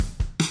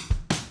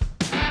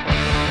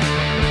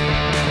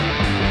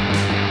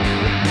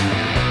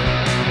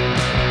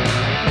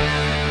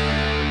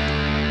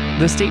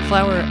The state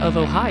flower of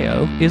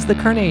Ohio is the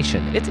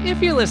carnation. It's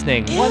if you're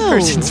listening. Ew. One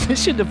person's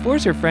mission to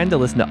force her friend to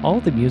listen to all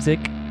the music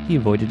he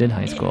avoided in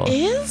high school. It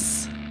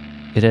is?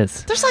 It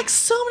is. There's like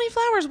so many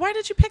flowers. Why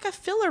did you pick a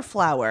filler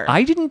flower?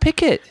 I didn't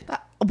pick it.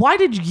 Why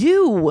did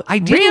you? I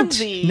didn't.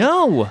 Ramsey,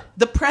 No.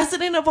 the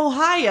president of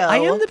Ohio. I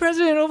am the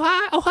president of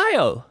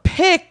Ohio.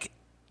 Pick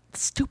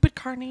stupid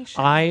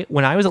carnation.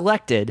 When I was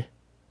elected,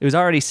 it was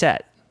already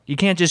set. You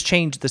can't just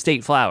change the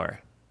state flower.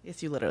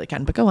 Yes, you literally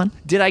can, but go on.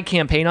 Did I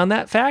campaign on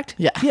that fact?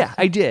 Yeah. Yeah,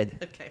 I did.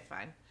 Okay,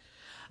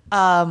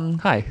 fine.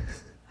 Hi.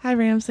 Hi,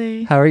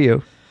 Ramsey. How are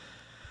you?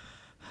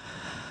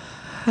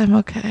 I'm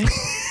okay.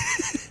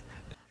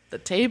 The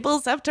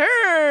tables have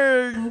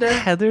turned.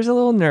 Heather's a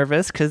little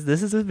nervous because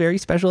this is a very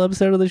special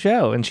episode of the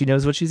show, and she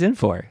knows what she's in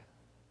for.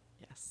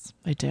 Yes,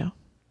 I do.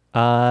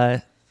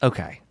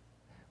 Okay.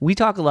 We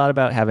talk a lot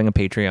about having a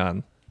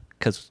Patreon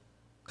because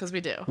Because we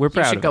do. we're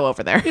proud You should of go it.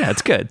 over there. Yeah,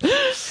 it's good.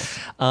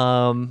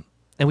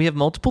 And we have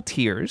multiple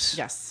tiers.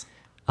 Yes.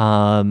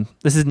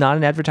 This is not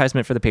an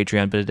advertisement for the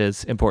Patreon, but it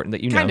is important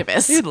that you know. Kind of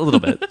is. A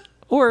little bit.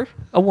 Or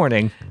a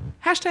warning.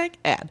 Hashtag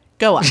ad.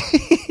 Go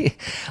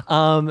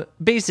on.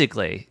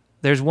 Basically,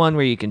 there's one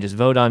where you can just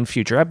vote on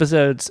future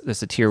episodes.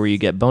 There's a tier where you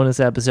get bonus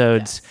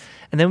episodes. Yes.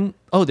 And then,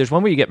 there's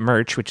one where you get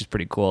merch, which is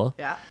pretty cool.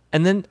 Yeah.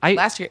 And then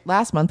last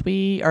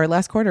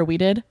quarter, we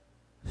did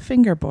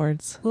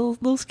fingerboards.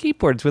 little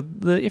skateboards with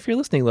the If You're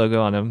Listening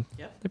logo on them.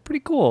 Yep. They're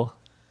pretty cool.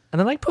 And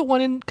then I put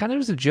one in kind of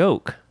as a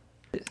joke.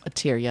 A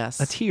tier,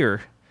 yes. A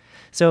tier.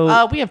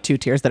 So We have 2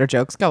 tiers that are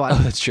jokes. Go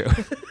on. that's true.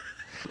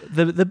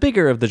 the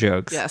bigger of the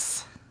jokes.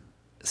 Yes.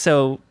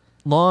 So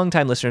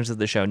longtime listeners of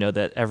the show know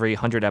that every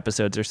 100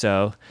 episodes or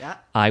so, Yeah.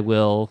 I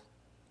will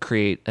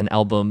create an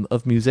album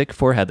of music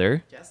for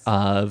Heather Yes.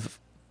 of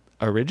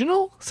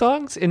original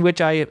songs in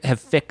which I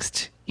have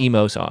fixed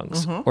emo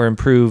songs or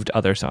improved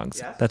other songs,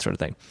 Yes. that sort of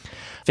thing.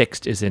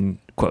 Fixed is in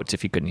quotes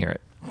if you couldn't hear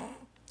it.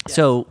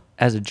 So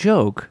as a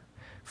joke,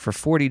 for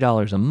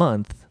 $40 a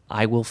month,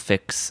 I will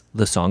fix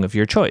the song of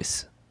your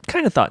choice.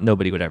 Kind of thought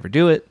nobody would ever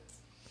do it.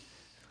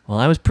 Well,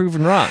 I was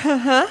proven wrong.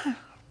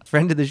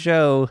 Friend of the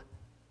show.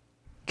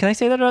 Can I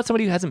say that about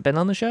somebody who hasn't been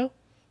on the show?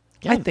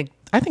 Yeah, I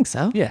I think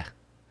so. yeah.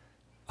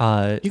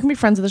 You can be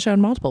friends of the show in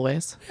multiple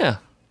ways. Yeah.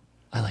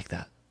 I like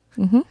that.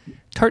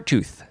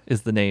 Tartooth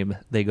is the name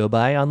they go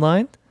by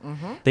online.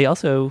 They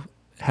also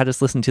had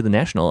us listen to The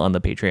National on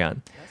the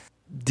Patreon.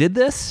 Did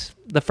this,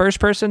 the first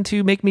person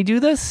to make me do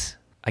this,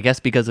 I guess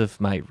because of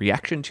my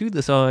reaction to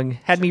the song,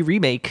 had me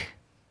remake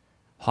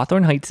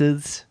Hawthorne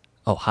Heights'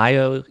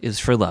 Ohio is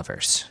for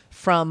Lovers.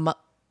 From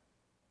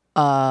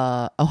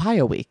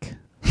Ohio Week.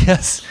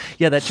 Yes.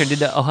 Yeah, that turned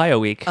into Ohio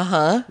Week.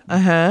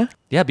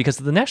 Yeah, because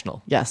of The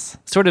National. Yes.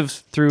 Sort of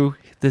through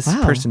this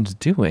Wow. person's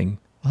doing.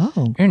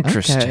 Oh,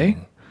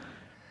 Interesting.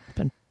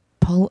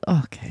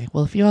 Okay.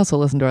 Well, if you also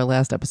listen to our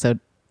last episode,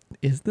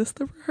 is this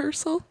the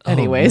rehearsal?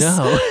 Anyways.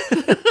 Oh,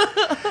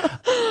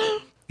 no.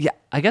 Yeah,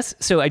 I guess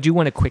so. I do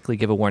want to quickly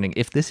give a warning.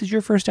 If this is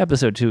your first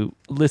episode to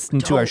listen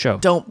to our show,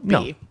 don't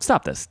No, be.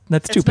 stop this.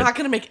 That's It's stupid. not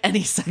going to make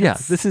any sense. Yeah,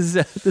 this is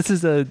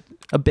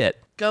a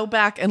bit. Go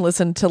back and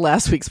listen to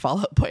last week's Fall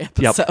Out Boy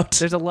Yep. episode.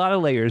 There's a lot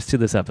of layers to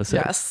this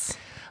episode. Yes.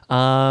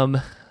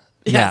 Yeah.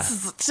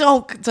 Yes.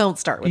 Don't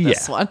start with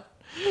this Yeah. one.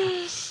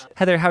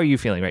 Heather, how are you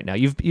feeling right now?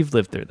 You've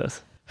lived through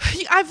this.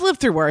 I've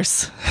lived through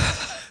worse.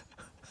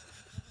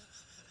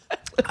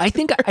 I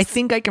think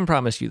I can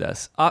promise you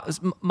this.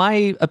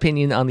 My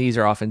opinion on these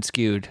are often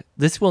skewed.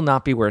 This will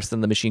not be worse than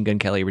the Machine Gun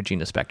Kelly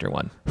Regina Spektor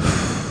one.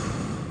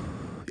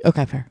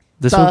 Okay, fair.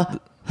 This The.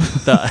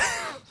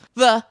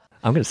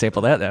 I'm going to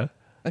sample that though.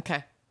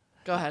 Okay.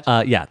 Go ahead.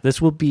 Yeah,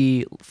 this will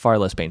be far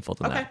less painful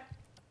than Okay. that.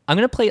 I'm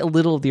going to play a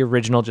little of the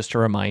original just to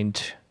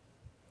remind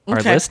our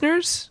Okay.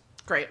 listeners.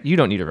 Great. You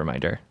don't need a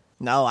reminder.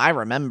 No, I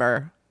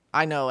remember.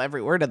 I know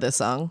every word of this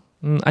song.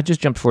 I just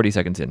jumped 40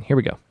 seconds in. Here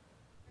we go.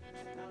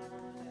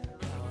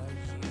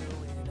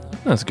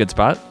 That's a good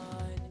spot.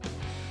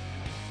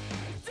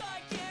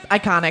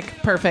 Iconic.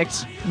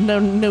 Perfect. No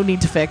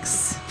need to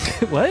fix.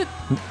 What?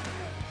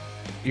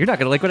 You're not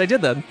going to like what I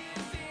did then.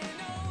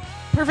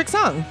 Perfect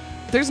song.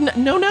 There's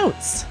no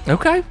notes.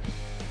 Okay.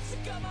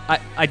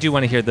 I do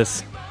want to hear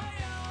this.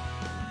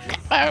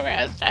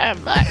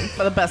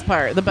 For the best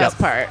part. The best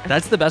Yep. part.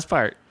 That's the best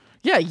part.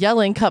 Yeah,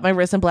 yelling, cut my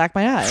wrist and black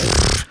my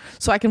eyes.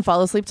 So I can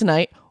fall asleep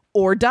tonight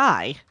or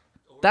die.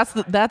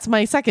 That's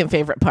my second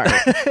favorite part.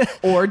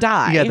 Or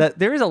die. Yeah,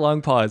 there is a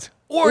long pause.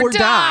 or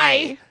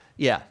die.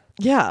 Yeah.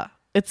 Yeah.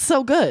 It's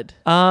so good.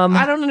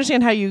 I don't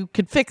understand how you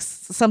could fix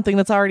something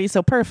that's already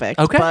so perfect.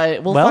 Okay.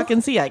 But we'll Well,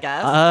 fucking see, I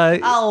guess.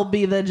 I'll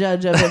be the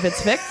judge of if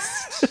it's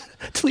fixed.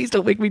 Please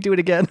don't make me do it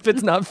again if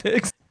it's not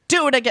fixed.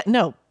 Do it again.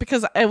 No,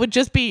 because it would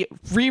just be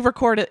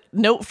re-record it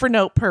note for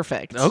note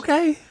perfect.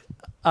 Okay.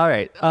 All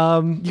right.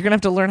 You're going to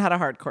have to learn how to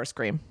hardcore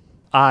scream.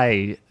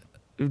 I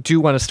do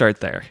want to start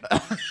there.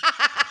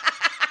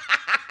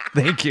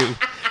 Thank you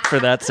for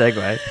that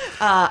segue.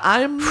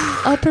 I'm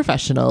a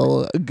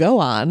professional. Go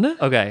on.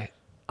 Okay.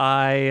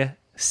 I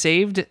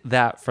saved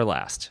that for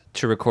last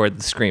to record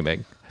the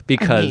screaming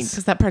because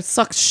Because that part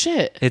sucks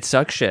shit. it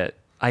sucks shit.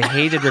 I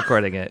hated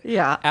recording it.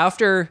 Yeah.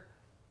 After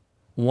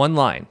one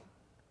line,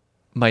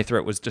 my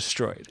throat was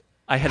destroyed.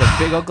 I had a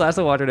big old glass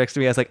of water next to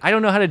me. I was like, I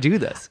don't know how to do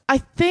this.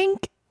 I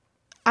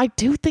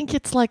do think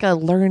it's like a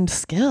learned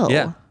skill.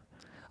 Yeah.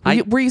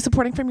 Were you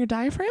supporting from your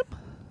diaphragm?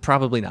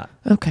 Probably not.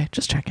 Okay,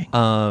 just checking.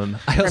 I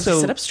also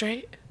sit up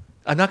straight.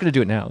 I'm not going to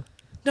do it now.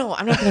 No,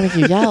 I'm not going to make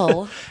you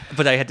yell.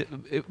 But I had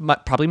to.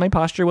 Probably my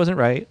posture wasn't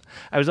right.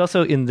 I was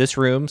also in this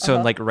room, so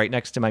I'm like right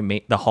next to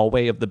the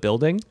hallway of the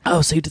building.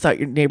 Oh, so you thought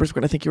your neighbors were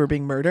going to think you were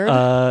being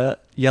murdered?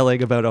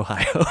 Yelling about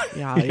Ohio.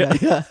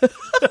 Yeah.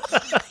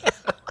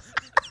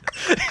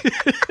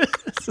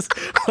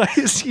 Why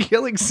is he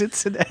yelling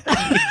Cincinnati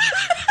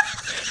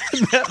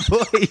in that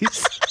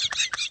voice?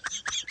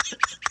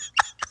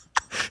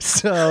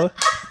 So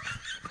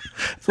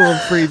it's a little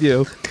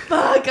preview.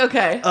 Fuck.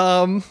 Okay.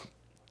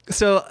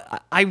 So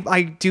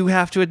I do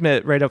have to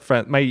admit right up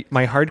front, my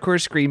hardcore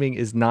screaming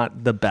is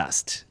not the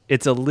best.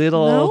 It's a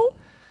little. No?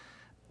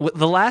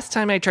 The last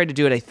time I tried to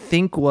do it, I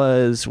think,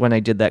 was when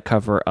I did that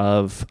cover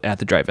of At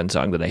the Drive-In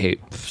song that I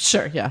hate.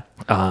 Sure. Yeah.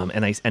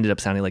 And I ended up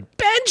sounding like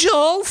Ben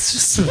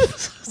Jules.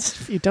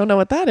 If you don't know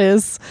what that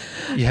is,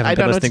 You haven't I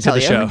been don't know what to listening tell to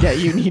the show. you. Yeah,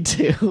 you need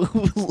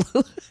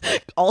to.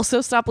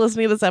 Also, stop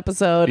listening to this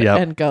episode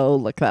and go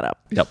look that up.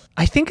 Yep.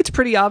 I think it's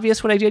pretty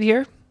obvious what I did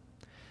here.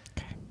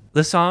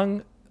 The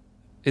song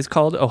is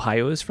called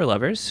Ohio is for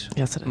Lovers.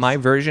 Yes, it is. My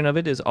version of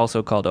it is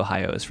also called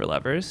Ohio is for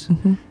Lovers.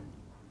 Mm-hmm.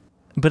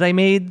 But I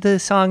made the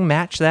song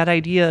match that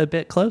idea a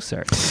bit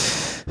closer.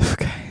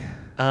 Okay.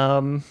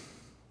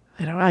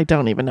 I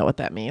don't even know what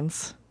that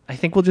means. I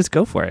think we'll just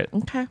go for it.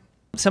 Okay.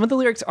 Some of the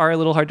lyrics are a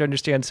little hard to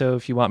understand, so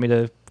if you want me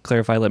to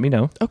clarify, let me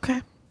know.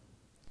 Okay.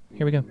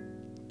 Here we go.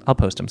 I'll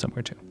post them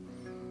somewhere too.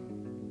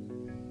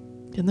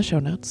 In the show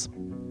notes.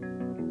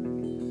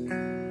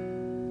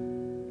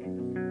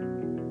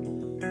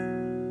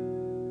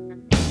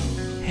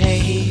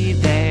 Hey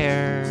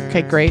there.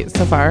 Okay, great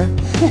so far.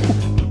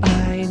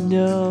 I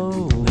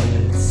know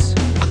it's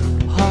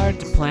hard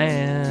to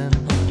plan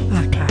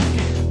Oh,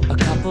 God. a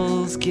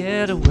couple's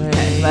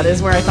getaway. That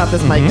is where I thought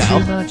this might Too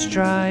go. much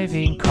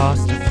driving,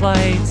 cost of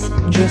flights,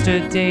 just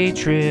a day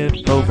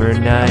trip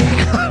overnight.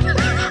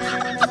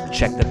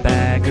 Check the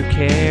bag or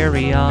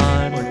carry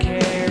on.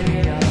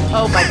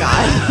 Oh, my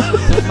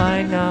God. Put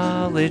my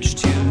knowledge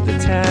to the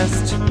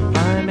test.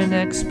 I'm an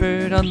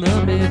expert on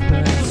the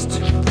Midwest.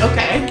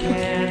 Okay.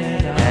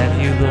 Canada. Have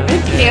you looked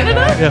In Canada?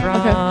 at Yeah.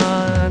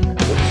 Akron?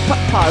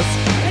 Pause.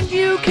 And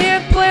you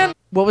can't plan.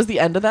 What was the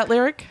end of that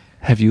lyric?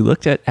 Have you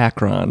looked at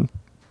Akron?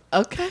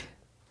 Okay.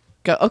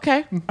 Go.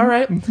 Okay. All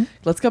right.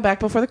 Let's go back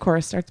before the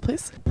chorus starts,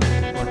 please. Or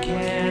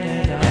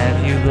Canada.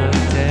 Have you looked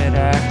at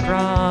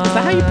Akron? Is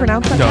that how you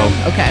pronounce that? No.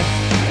 name? Okay.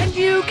 And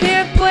you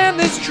can't plan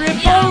this trip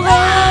alone.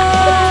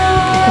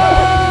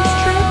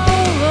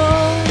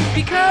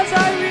 Because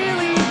I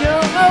really know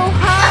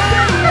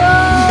Ohio.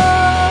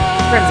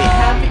 Frenzy,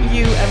 have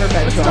you ever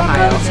been to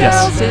Ohio?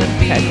 Yes.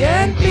 Okay.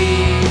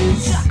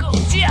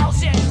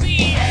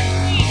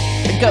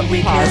 Go.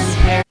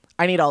 Pause.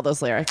 I need all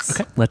those lyrics.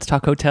 Okay, let's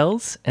talk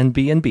hotels and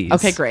B&Bs.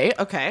 Okay, great.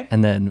 Okay.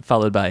 And then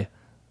followed by,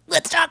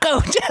 let's talk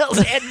hotels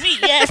and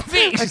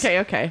B&Bs.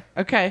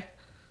 Okay.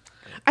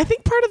 I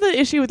think part of the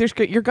issue with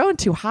you're going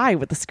too high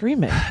with the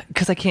screaming.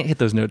 Because I can't hit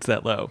those notes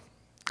that low.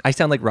 I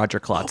sound like Roger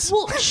Klotz.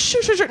 Well,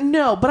 sure.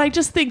 No, but I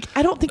don't think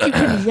you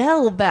can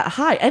yell that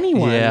high.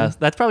 Anyone. Yeah,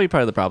 that's probably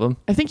part of the problem.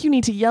 I think you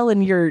need to yell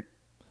in your...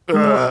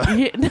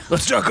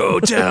 Let's talk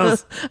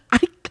hotels.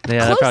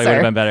 Yeah, that probably Closer. would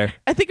have been better.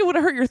 I think it would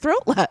have hurt your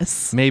throat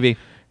less. Maybe.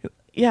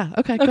 Yeah,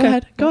 okay. Go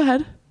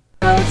ahead.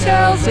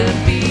 Hotels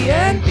and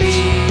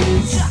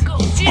B&Bs.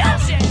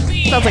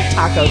 Sounds like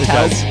taco It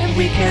tells. does. And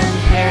we can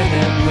pair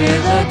them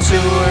with a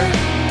tour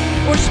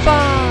or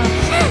spa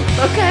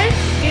Okay.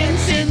 in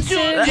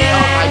Cincinnati. Oh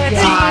my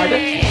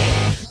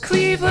God.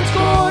 Cleveland's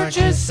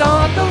gorgeous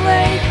on the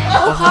lake.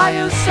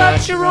 Ohio's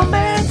such a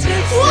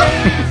romantic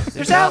state.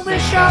 There's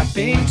outlet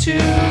shopping too.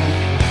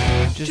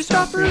 Just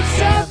off Route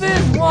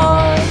 71.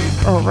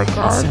 Oh my I'll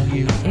God. sell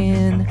you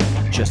in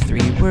just 3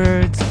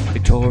 words.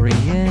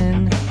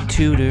 Victorian,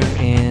 Tudor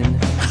Inn.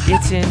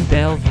 It's in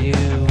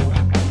Bellevue.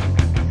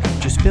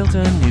 Just built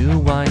a new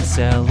wine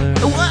cellar.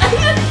 What?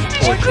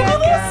 Did you Google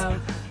this?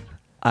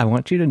 I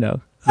want you to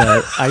know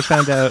that I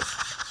found out.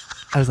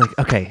 I was like,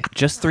 okay,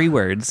 just 3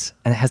 words,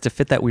 and it has to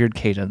fit that weird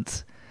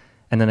cadence.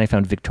 And then I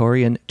found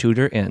Victorian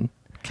Tudor Inn,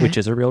 which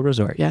is a real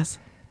resort. Yes.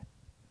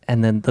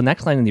 And then the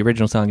next line in the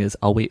original song is,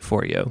 I'll wait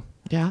for you.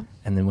 Yeah.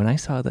 And then when I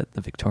saw that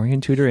the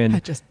Victorian Tudor Inn I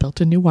just built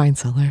a new wine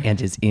cellar.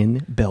 and is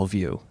in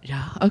Bellevue.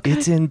 Yeah. Okay.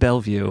 It's in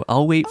Bellevue.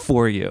 I'll wait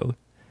for you.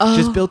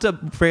 Just built a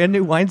brand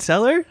new wine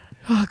cellar.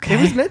 Okay.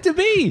 It was meant to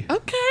be.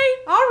 Okay.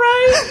 All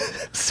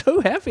right.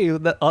 So happy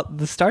that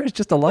the stars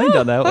just aligned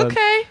on that one.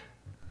 Okay.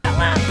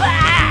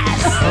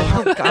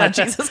 Oh God,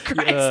 Jesus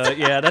Christ.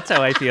 Yeah, that's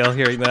how I feel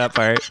hearing that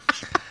part.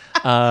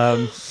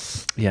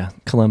 Yeah,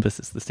 Columbus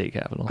is the state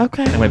capital.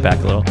 Okay. I went back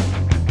a little.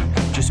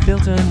 Just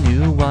built a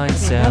new wine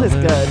cellar. That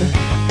is good.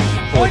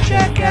 Or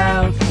check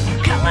out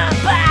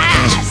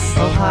Columbus,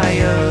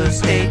 Ohio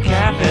state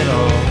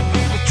capital.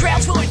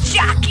 Trails full of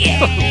jockey.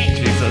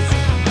 Jesus.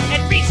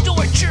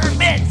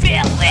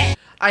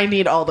 I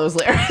need all those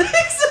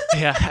lyrics.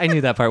 Yeah, I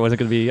knew that part wasn't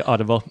going to be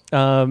audible.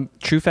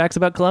 True facts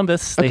about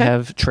Columbus. They Okay.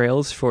 have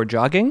trails for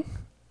jogging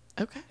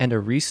Okay. and a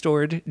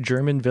restored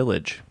German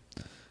village.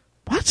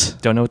 What?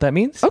 Don't know what that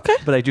means. Okay.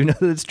 But I do know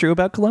that it's true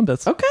about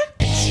Columbus. Okay.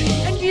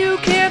 And you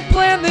can't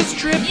plan this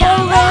trip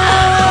alone.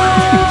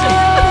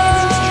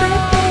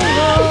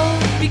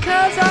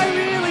 Because I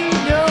really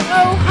know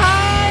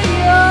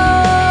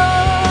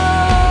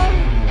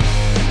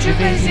Ohio.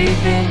 Gervais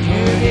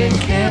Vineyard in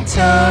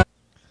Canton.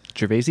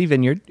 Gervais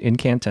Vineyard in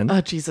Canton.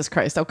 Oh, Jesus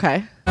Christ.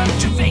 Okay.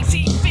 Gervais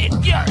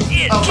Vineyard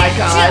in Oh, my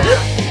God.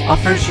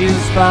 Offers you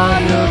spa,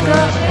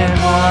 yoga,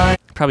 and wine.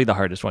 Probably the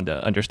hardest one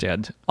to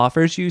understand.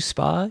 Offers you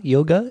spa,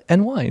 yoga,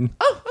 and wine.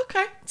 Oh,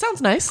 okay.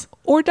 Sounds nice.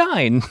 Or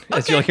dine,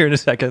 as Okay. you'll hear in a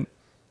second.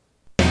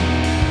 Or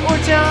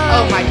dine.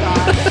 Oh, my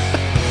God.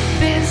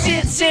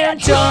 Visit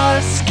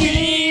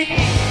Sandusky.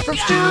 From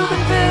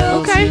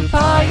Steubenville Okay. to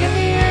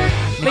Pioneer.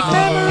 Make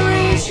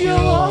memories you'll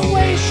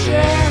always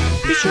share.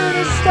 Be sure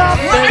to stop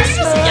What? Are you and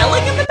just smell.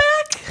 yelling in the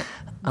back?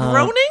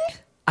 Groaning?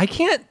 I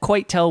can't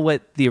quite tell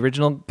what the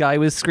original guy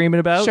was screaming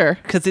about. Sure.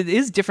 Because it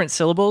is different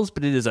syllables,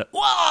 but it is a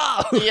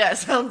whoa. Yeah,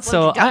 sounds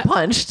So like you got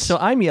punched. So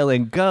I'm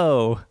yelling,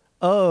 go.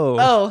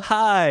 Oh.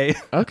 Hi.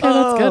 Okay,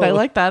 that's good. I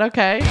like that.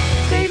 Okay.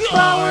 State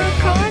flower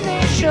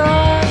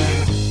carnation.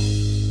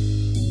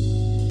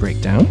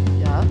 Breakdown.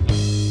 Yeah.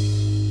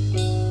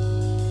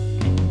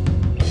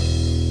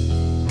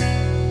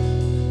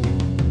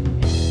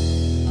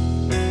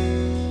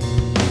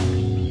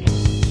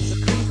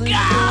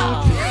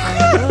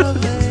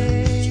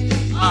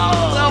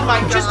 Oh my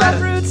God. Just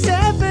on Route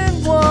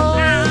 7-1.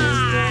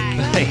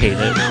 I hate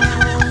it.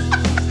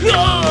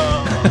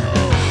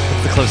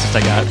 That's the closest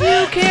I got.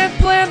 You can't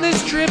plan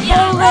this trip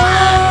alone.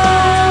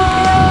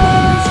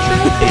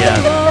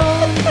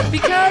 Yeah.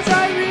 Because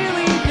I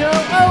really know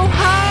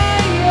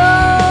Ohio.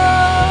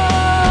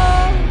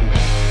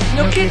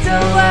 No kids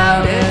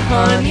allowed at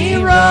Honey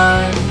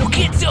Run. No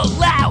kids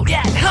allowed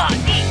at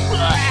Honey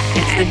Run.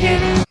 It's the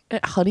hidden.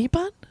 Honey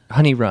bun?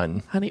 Honey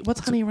Run. Honey. What's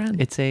honey run?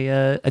 It's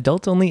a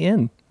adult-only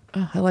inn.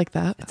 Oh, I like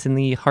that. It's in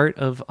the heart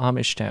of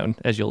Amish Town,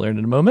 as you'll learn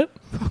in a moment.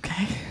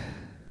 Okay.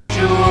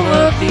 Jewel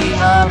of the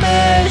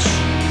Amish.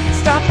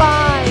 Stop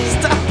by.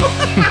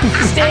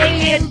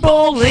 Stay in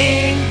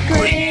Bowling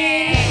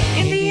Green.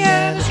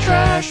 Indiana's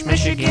trash.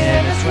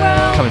 Michigan as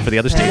well. Coming for the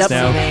other states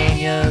now.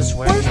 Pennsylvania's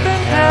worse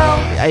than hell.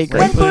 I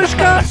agree. When push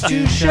comes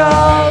to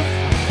shove,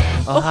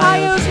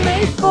 Ohio's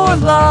made for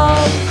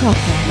love.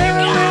 Okay.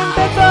 Maryland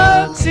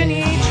bedbugs in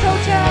each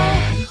hotel.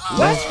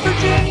 West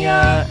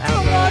Virginia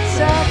outlawed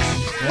sex.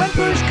 When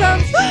push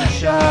comes to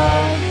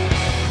shove,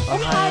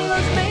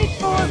 Ohio's made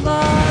for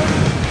love.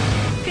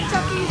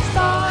 Kentucky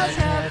stars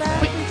have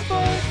athlete's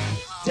foot.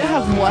 You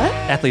have what?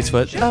 Athlete's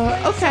foot.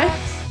 Okay.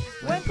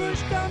 When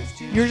push comes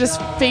to You're just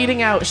shove,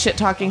 fading out shit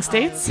talking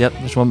states? Yep,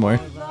 there's one more.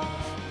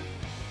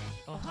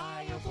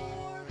 Ohio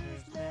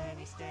borders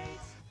many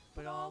states,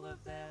 but all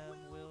of them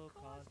will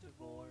cause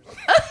divorce.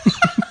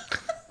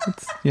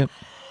 Yep.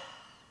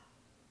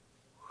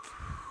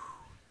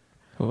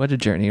 What a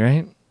journey,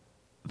 right?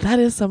 That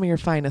is some of your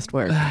finest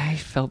work. I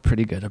felt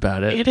pretty good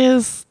about it. It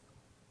is.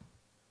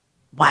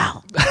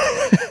 Wow.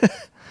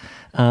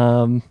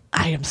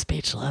 I am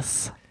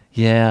speechless.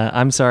 Yeah,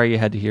 I'm sorry you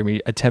had to hear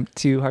me attempt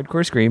to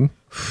hardcore scream.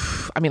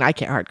 I mean, I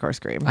can't hardcore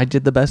scream. I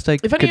did the best I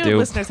If could any of do. the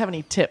listeners have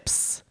any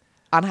tips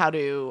on how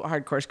to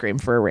hardcore scream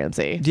for a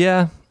Ramsey,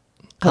 Yeah,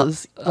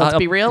 because let's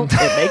be real, it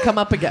may come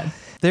up again.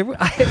 there.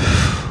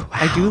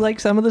 I do like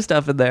some of the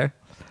stuff in there.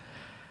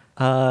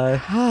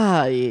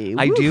 Hi.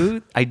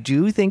 I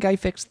do think I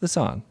fixed the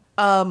song.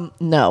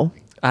 No.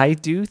 I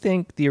do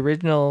think the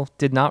original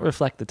did not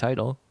reflect the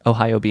title,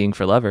 Ohio Being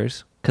for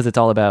Lovers, because it's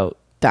all about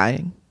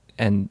Dying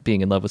and being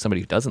in love with somebody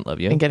who doesn't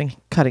love you. and getting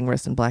cutting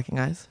wrists and blacking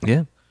eyes.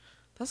 Yeah.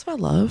 That's about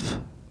love.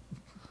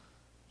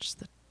 Just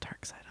the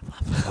dark side of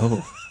love.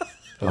 Oh.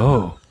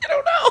 Oh. I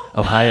don't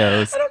know.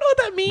 Ohio's I don't know what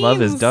that means.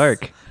 love is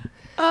dark.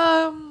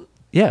 Um.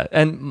 Yeah,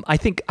 and I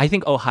think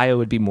Ohio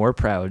would be more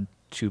proud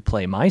to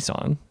play my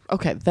song.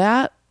 Okay,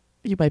 that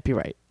you might be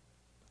right.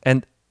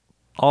 And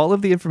all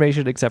of the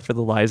information except for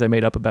the lies I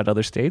made up about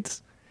other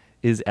states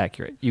is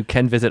accurate. You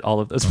can visit all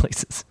of those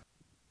places.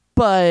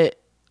 But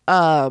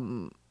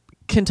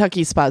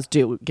Kentucky spas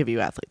do give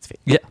you athlete's fee.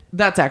 Yeah.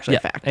 That's actually a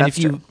fact. And That's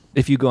if you true.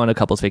 if you go on a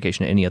couple's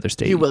vacation to any other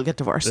state, You will get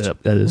divorced.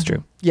 that is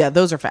true. Yeah,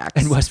 those are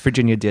facts. And West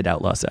Virginia did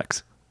outlaw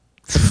sex.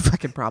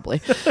 fucking probably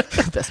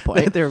at this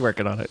point. They're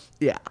working on it.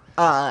 Yeah.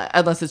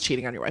 Unless it's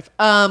cheating on your wife.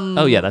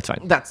 Oh yeah, that's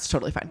fine. That's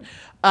totally fine.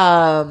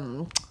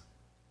 Wow.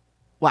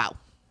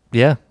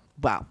 Yeah.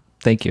 Wow.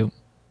 Thank you.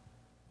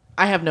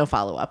 I have no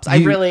follow-ups. I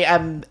You- really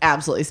am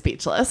absolutely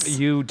speechless.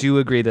 You do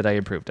agree that I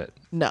improved it.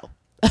 No.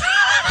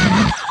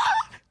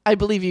 I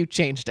believe you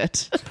changed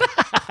it.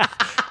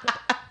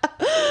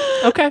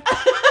 Okay.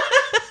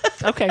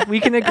 Okay, we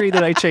can agree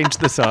that I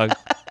changed the song.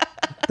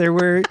 There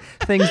were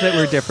things that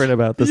were different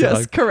about the song.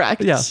 Yes,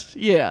 correct. Yeah.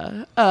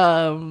 Yeah.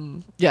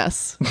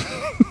 Yes.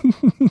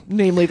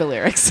 Namely the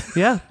lyrics.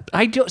 Yeah.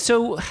 I do.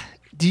 So,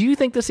 Do you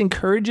think this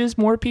encourages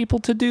more people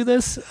to do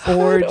this,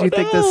 or do you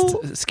think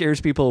this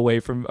scares people away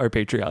from our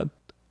Patreon?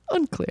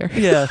 Unclear.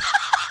 Yeah.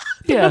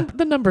 Yeah.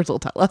 The numbers will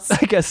tell us.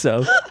 I guess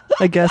so.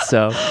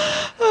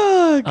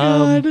 Oh,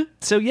 God.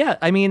 So yeah,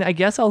 I mean, I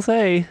guess I'll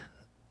say,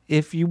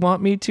 if you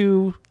want me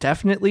to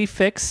definitely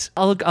fix,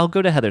 I'll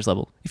go to Heather's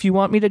level. If you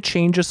want me to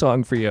change a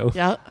song for you,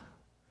 Yeah.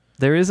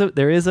 there is a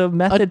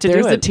method to do it.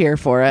 There's a tier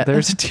for it.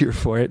 There's a tier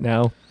for it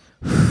now.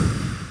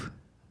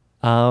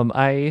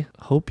 I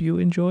hope you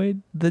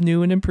enjoyed the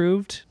new and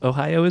improved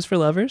Ohio is for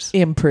Lovers.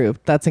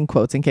 Improved. That's in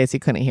quotes in case you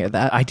couldn't hear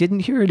that. I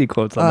didn't hear any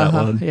quotes on that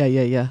one.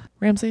 Yeah.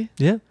 Ramsey,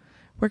 Yeah.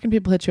 where can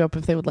people hit you up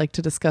if they would like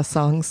to discuss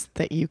songs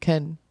that you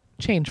can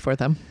change for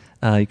them?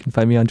 You can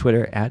find me on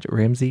Twitter at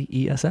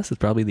RamseyESS. It's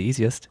probably the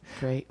easiest.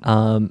 Great.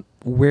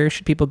 Where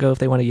should people go if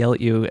they want to yell at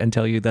you and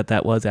tell you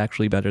that was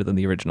actually better than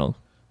the original?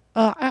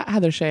 At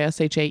Heather Shea,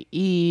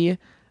 SHAE.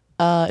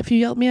 If you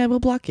yell at me, I will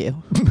block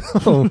you.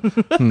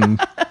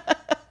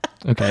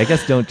 Okay, I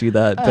guess don't do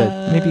that,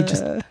 but maybe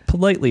just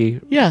politely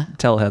Yeah,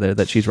 tell Heather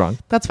that she's wrong.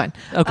 that's fine.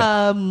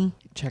 Okay.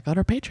 Check out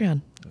our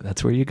Patreon.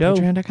 That's where you go.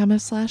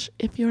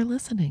 Patreon.com/if you're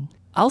listening.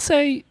 I'll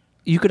say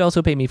you could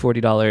also pay me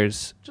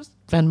 $40 Just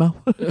Venmo.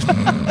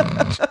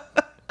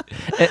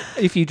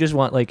 if you just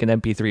want like an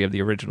MP3 of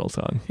the original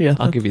song. Yeah,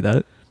 I'll give you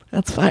that.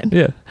 That's fine.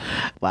 Yeah.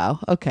 Wow.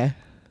 Okay.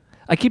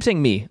 I keep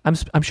saying me.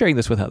 I'm sharing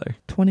this with Heather.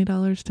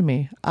 $20 to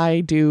me.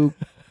 I do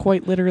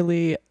quite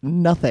literally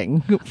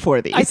nothing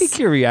for these. I think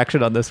your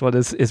reaction on this one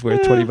is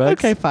worth $20.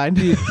 Okay, fine.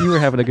 You were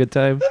having a good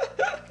time.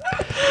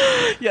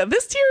 Yeah,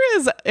 this tier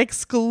is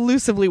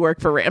exclusively work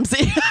for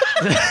Ramsey.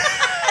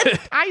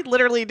 I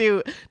literally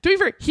do.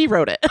 He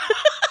wrote it.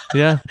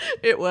 Yeah.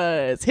 It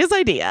was his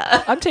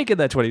idea. I'm taking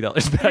that $20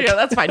 back. Yeah,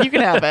 that's fine. You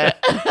can have it.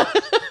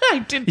 I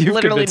did You've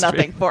literally convinced me.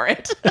 nothing for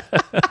it.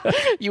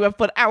 You have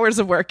put hours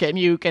of work in.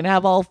 You can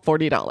have all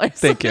 $40.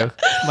 Thank you.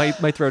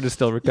 My throat is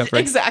still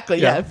recovering.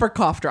 Exactly. Yeah, for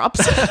cough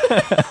drops.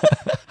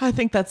 I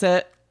think that's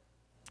it.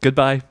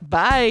 Goodbye.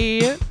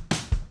 Bye.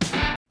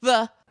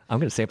 I'm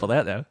going to sample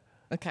that now.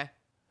 Okay.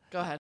 Go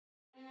ahead.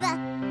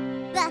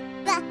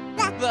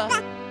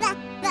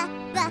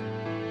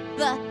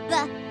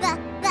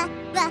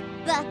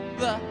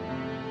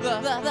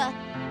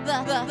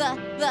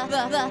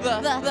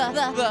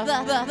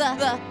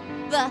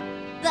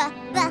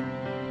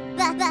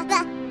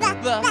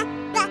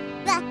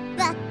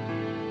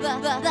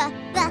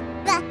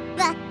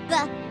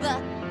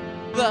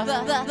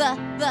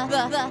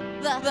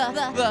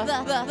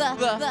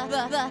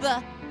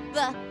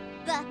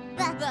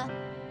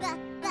 The